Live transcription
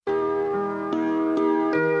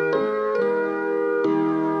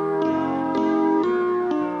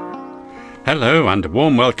Hello and a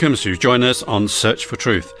warm welcome to join us on Search for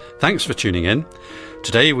Truth. Thanks for tuning in.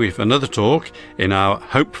 Today we've another talk in our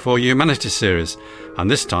Hope for Humanity series, and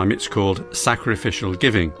this time it's called Sacrificial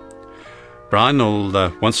Giving. Brian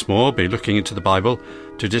will once more be looking into the Bible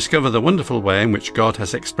to discover the wonderful way in which God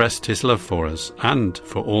has expressed his love for us and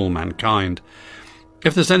for all mankind.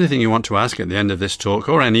 If there's anything you want to ask at the end of this talk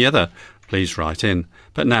or any other, please write in.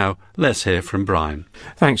 But now let's hear from Brian.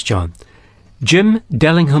 Thanks, John. Jim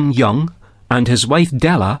Dellingham Young and his wife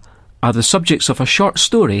Della are the subjects of a short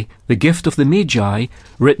story, The Gift of the Magi,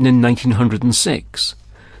 written in 1906.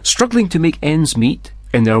 Struggling to make ends meet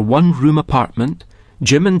in their one-room apartment,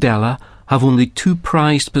 Jim and Della have only two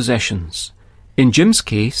prized possessions. In Jim's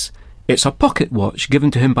case, it's a pocket watch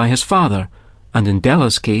given to him by his father, and in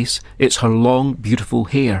Della's case, it's her long, beautiful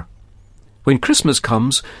hair. When Christmas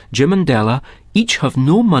comes, Jim and Della each have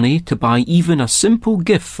no money to buy even a simple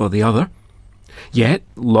gift for the other. Yet,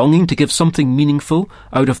 longing to give something meaningful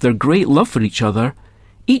out of their great love for each other,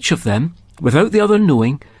 each of them, without the other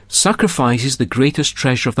knowing, sacrifices the greatest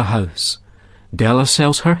treasure of the house. Della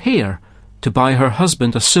sells her hair to buy her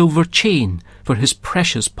husband a silver chain for his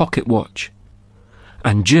precious pocket watch.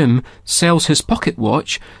 And Jim sells his pocket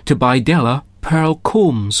watch to buy Della pearl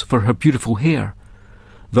combs for her beautiful hair.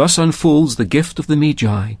 Thus unfolds the gift of the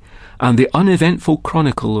Magi, and the uneventful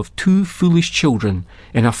chronicle of two foolish children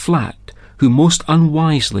in a flat who most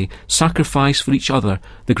unwisely sacrifice for each other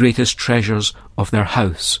the greatest treasures of their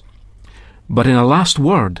house. But in a last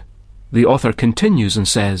word, the author continues and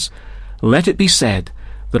says, "Let it be said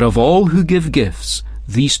that of all who give gifts,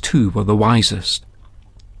 these two were the wisest."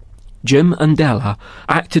 Jim and Della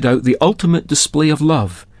acted out the ultimate display of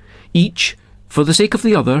love. Each, for the sake of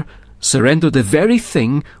the other, surrendered the very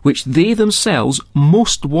thing which they themselves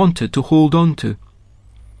most wanted to hold on to.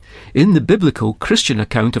 In the biblical Christian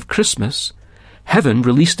account of Christmas, heaven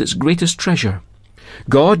released its greatest treasure.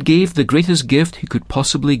 God gave the greatest gift he could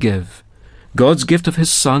possibly give. God's gift of his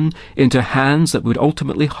Son into hands that would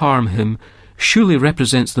ultimately harm him surely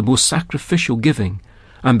represents the most sacrificial giving,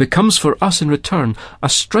 and becomes for us in return a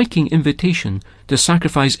striking invitation to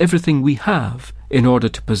sacrifice everything we have in order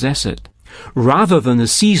to possess it. Rather than the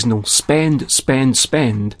seasonal spend, spend,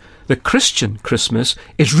 spend, the Christian Christmas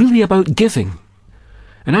is really about giving.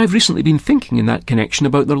 And I've recently been thinking in that connection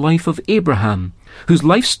about the life of Abraham, whose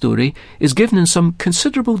life story is given in some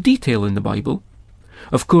considerable detail in the Bible.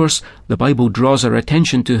 Of course, the Bible draws our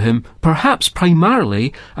attention to him perhaps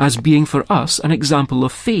primarily as being for us an example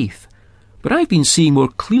of faith. But I've been seeing more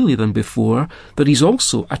clearly than before that he's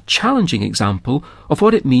also a challenging example of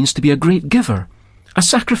what it means to be a great giver, a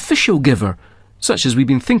sacrificial giver, such as we've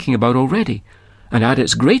been thinking about already. And at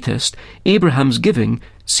its greatest, Abraham's giving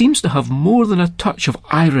seems to have more than a touch of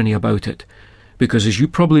irony about it, because as you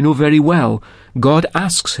probably know very well, God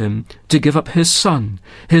asks him to give up his son,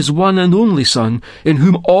 his one and only son, in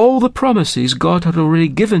whom all the promises God had already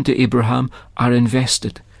given to Abraham are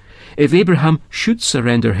invested. If Abraham should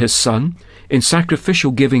surrender his son in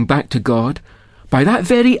sacrificial giving back to God, by that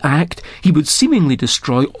very act he would seemingly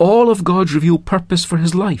destroy all of God's revealed purpose for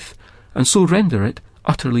his life, and so render it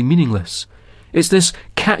utterly meaningless. It's this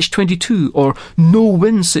catch-22 or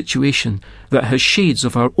no-win situation that has shades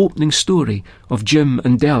of our opening story of Jim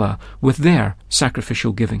and Della with their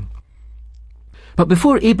sacrificial giving. But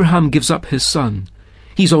before Abraham gives up his son,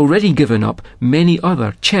 he's already given up many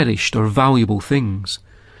other cherished or valuable things.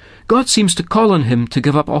 God seems to call on him to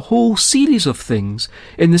give up a whole series of things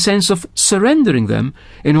in the sense of surrendering them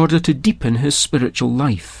in order to deepen his spiritual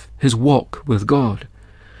life, his walk with God.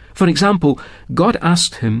 For example, God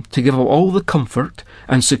asked him to give up all the comfort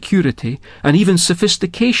and security and even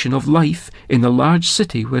sophistication of life in the large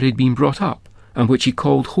city where he'd been brought up and which he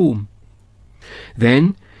called home.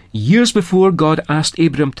 Then, years before God asked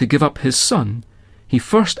Abram to give up his son, he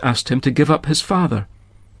first asked him to give up his father.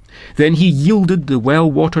 Then he yielded the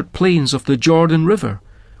well-watered plains of the Jordan River,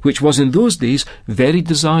 which was in those days very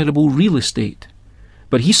desirable real estate.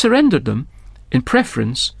 But he surrendered them in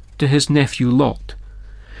preference to his nephew Lot.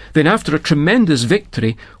 Then after a tremendous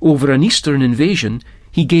victory over an eastern invasion,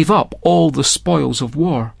 he gave up all the spoils of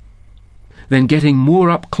war. Then getting more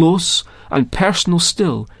up close and personal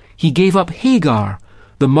still, he gave up Hagar,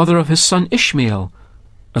 the mother of his son Ishmael,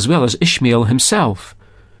 as well as Ishmael himself,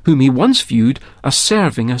 whom he once viewed as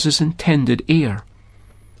serving as his intended heir.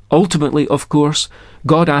 Ultimately, of course,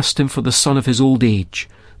 God asked him for the son of his old age,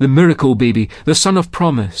 the miracle baby, the son of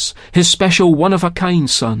promise, his special one-of-a-kind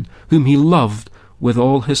son, whom he loved with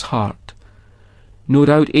all his heart. No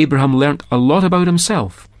doubt Abraham learnt a lot about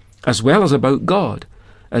himself, as well as about God,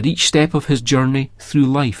 at each step of his journey through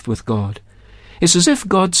life with God. It's as if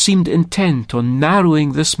God seemed intent on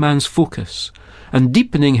narrowing this man's focus and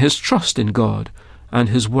deepening his trust in God and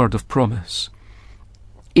his word of promise.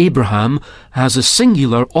 Abraham has a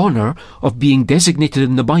singular honour of being designated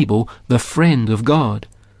in the Bible the friend of God.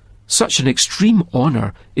 Such an extreme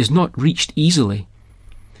honour is not reached easily.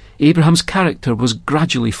 Abraham's character was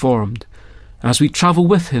gradually formed as we travel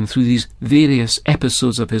with him through these various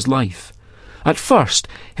episodes of his life. At first,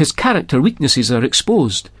 his character weaknesses are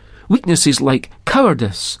exposed, weaknesses like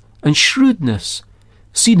cowardice and shrewdness,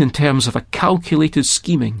 seen in terms of a calculated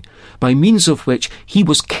scheming by means of which he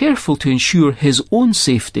was careful to ensure his own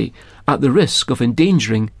safety at the risk of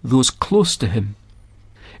endangering those close to him.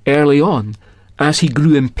 Early on, as he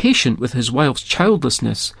grew impatient with his wife's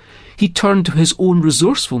childlessness, he turned to his own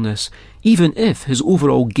resourcefulness, even if his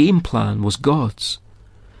overall game plan was God's.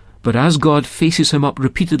 But as God faces him up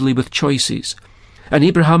repeatedly with choices, and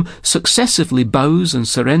Abraham successively bows and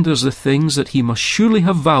surrenders the things that he must surely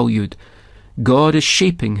have valued, God is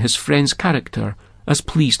shaping his friend's character as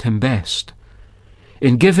pleased him best.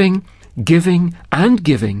 In giving, and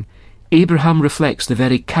giving, Abraham reflects the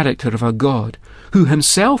very character of a God who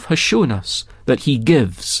himself has shown us that he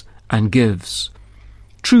gives and gives.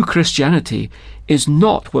 True Christianity is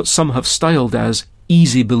not what some have styled as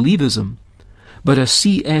easy believism, but as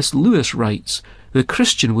C.S. Lewis writes, the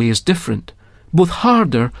Christian way is different, both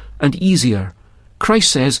harder and easier.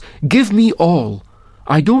 Christ says, "Give me all.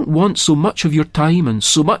 I don't want so much of your time and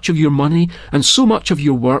so much of your money and so much of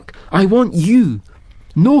your work. I want you.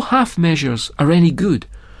 No half measures are any good.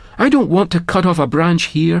 I don't want to cut off a branch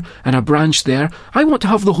here and a branch there. I want to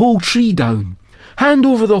have the whole tree down. Hand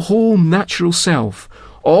over the whole natural self,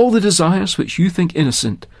 all the desires which you think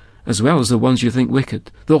innocent, as well as the ones you think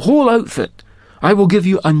wicked, the whole outfit. I will give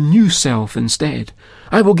you a new self instead.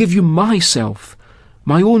 I will give you myself.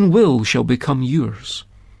 My own will shall become yours."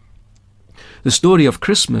 The story of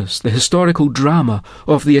Christmas, the historical drama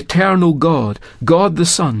of the eternal God, God the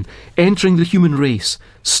Son, entering the human race,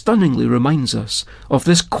 stunningly reminds us of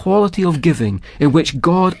this quality of giving in which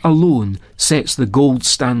God alone sets the gold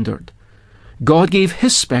standard. God gave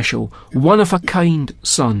his special, one-of-a-kind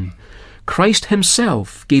Son. Christ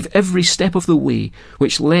himself gave every step of the way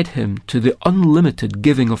which led him to the unlimited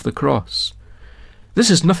giving of the cross.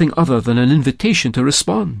 This is nothing other than an invitation to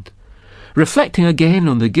respond. Reflecting again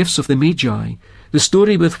on the gifts of the Magi, the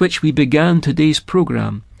story with which we began today's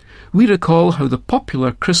programme, we recall how the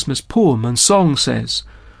popular Christmas poem and song says,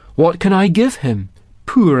 "What can I give him,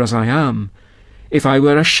 poor as I am? If I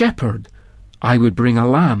were a shepherd, I would bring a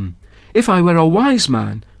lamb. If I were a wise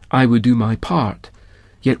man, I would do my part.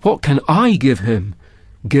 Yet what can I give him?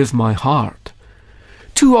 Give my heart."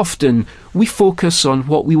 Too often we focus on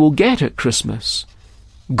what we will get at Christmas.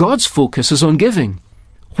 God's focus is on giving.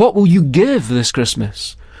 What will you give this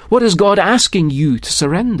Christmas? What is God asking you to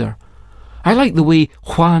surrender? I like the way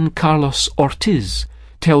Juan Carlos Ortiz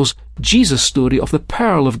tells Jesus' story of the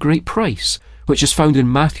pearl of great price, which is found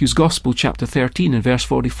in Matthew's Gospel chapter 13 and verse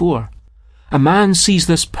 44. A man sees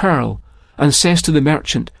this pearl and says to the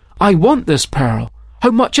merchant, "I want this pearl.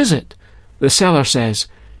 How much is it?" The seller says,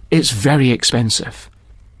 "It's very expensive."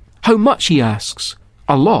 "How much?" he asks.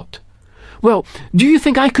 "A lot." "Well, do you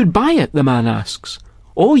think I could buy it?" the man asks.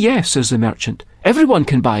 "Oh yes," says the merchant. "Everyone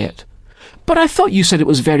can buy it." "But I thought you said it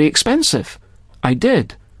was very expensive." "I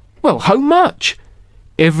did." "Well, how much?"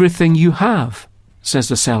 "Everything you have," says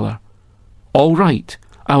the seller. "All right,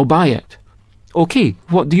 I'll buy it." "Okay,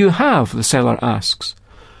 what do you have?" the seller asks.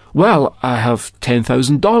 "Well, I have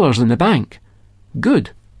 $10,000 in the bank."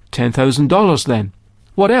 "Good, $10,000 then.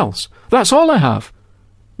 What else?" "That's all I have."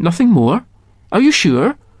 "Nothing more?" "Are you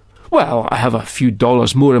sure?" "Well, I have a few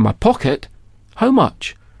dollars more in my pocket." "How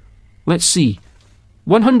much?" "Let's see.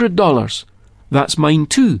 $100. "That's mine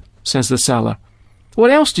too," says the seller. "What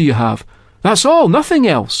else do you have?" "That's all, nothing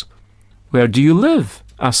else." "Where do you live?"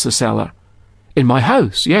 asks the seller. "In my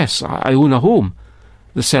house, yes, I own a home."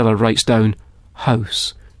 The seller writes down,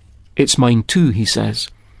 "house." "It's mine too," he says.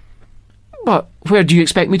 "But where do you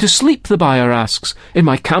expect me to sleep?" the buyer asks. "In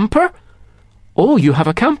my camper?" "Oh, you have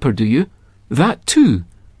a camper, do you?" "That too."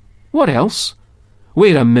 "What else?"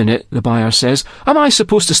 "Wait a minute," the buyer says. "Am I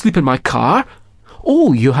supposed to sleep in my car?"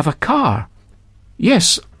 "Oh, you have a car?"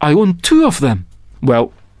 "Yes, I own 2 of them."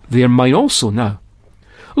 "Well, they're mine also now."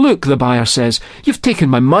 "Look," the buyer says, "you've taken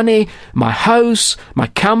my money, my house, my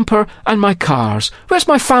camper, and my cars. Where's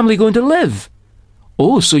my family going to live?"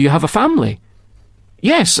 "Oh, so you have a family?"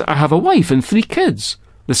 "Yes, I have a wife and 3 kids."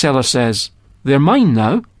 The seller says, "They're mine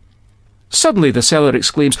now." Suddenly the seller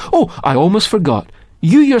exclaims, "Oh, I almost forgot.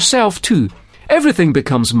 You yourself too. Everything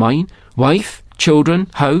becomes mine. Wife, children,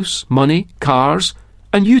 house, money, cars,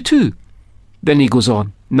 and you too." Then he goes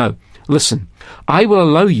on, "Now, listen, I will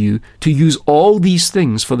allow you to use all these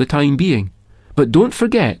things for the time being, but don't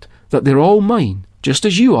forget that they're all mine, just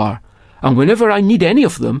as you are, and whenever I need any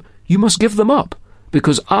of them, you must give them up,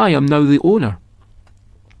 because I am now the owner."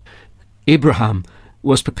 Abraham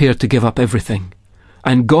was prepared to give up everything,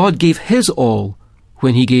 and God gave his all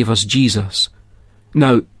when he gave us Jesus.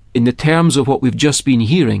 Now, in the terms of what we've just been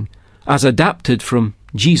hearing, as adapted from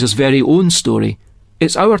Jesus' very own story,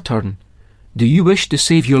 it's our turn. Do you wish to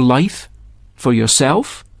save your life for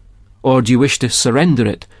yourself, or do you wish to surrender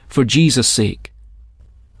it for Jesus' sake?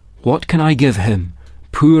 What can I give him,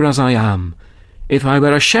 poor as I am? If I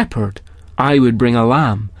were a shepherd, I would bring a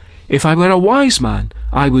lamb. If I were a wise man,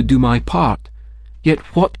 I would do my part. Yet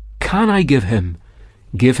what can I give him?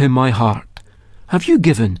 Give him my heart. Have you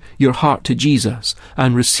given your heart to Jesus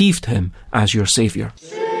and received him as your Saviour?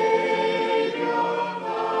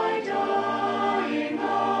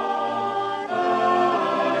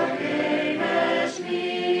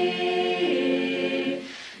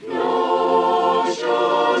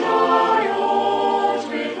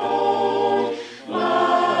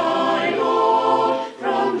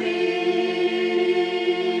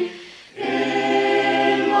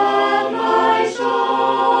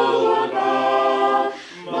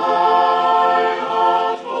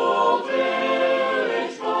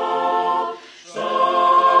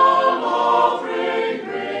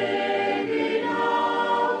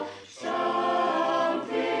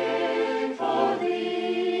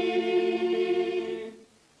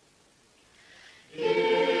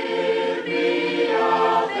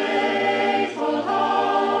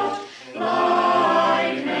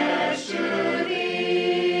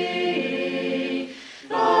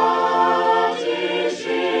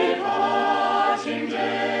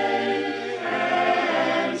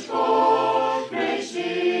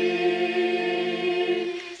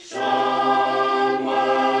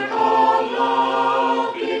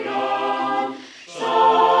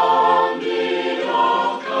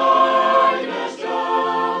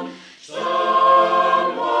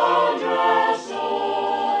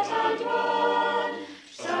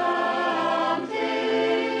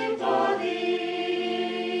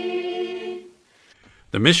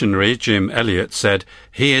 The missionary Jim Elliot said,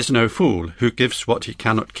 "He is no fool who gives what he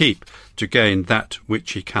cannot keep to gain that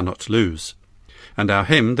which he cannot lose." And our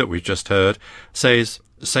hymn that we've just heard says,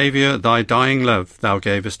 "Saviour, thy dying love thou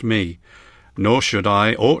gavest me, nor should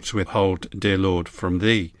I aught withhold, dear Lord, from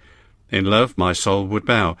thee. In love my soul would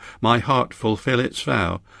bow, my heart fulfil its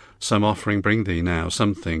vow, some offering bring thee now,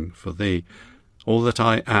 something for thee. All that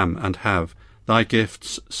I am and have, thy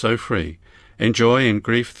gifts so free, in joy and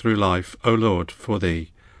grief through life, O Lord, for thee.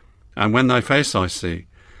 And when thy face I see,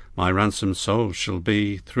 my ransomed soul shall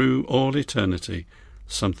be, through all eternity,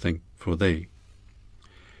 something for thee."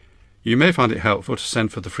 You may find it helpful to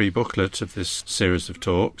send for the free booklet of this series of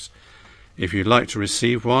talks. If you'd like to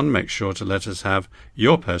receive one, make sure to let us have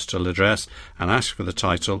your postal address and ask for the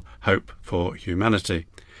title Hope for Humanity.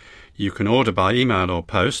 You can order by email or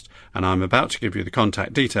post, and I'm about to give you the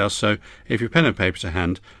contact details, so if you've pen and paper to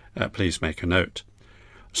hand, please make a note.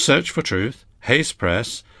 Search for Truth, Hayes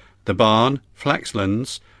Press, The Barn,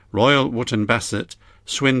 Flaxlands, Royal Wootton Bassett,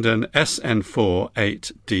 Swindon SN4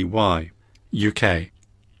 8DY, UK.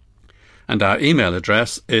 And our email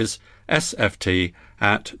address is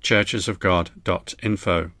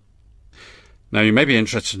sft@churchesofgod.info. Now, you may be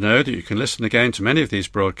interested to know that you can listen again to many of these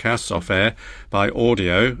broadcasts off air by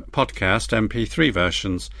audio, podcast, MP3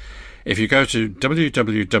 versions. If you go to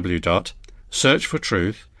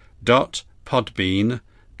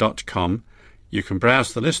www.searchfortruth.podbean.com, you can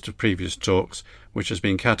browse the list of previous talks, which has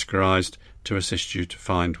been categorised to assist you to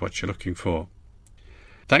find what you're looking for.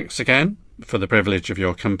 Thanks again for the privilege of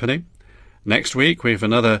your company. Next week we have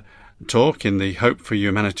another talk in the Hope for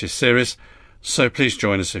Humanity series, so please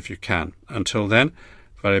join us if you can. Until then,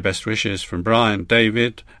 very best wishes from Brian,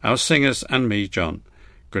 David, our singers, and me, John.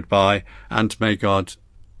 Goodbye, and may God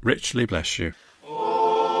richly bless you.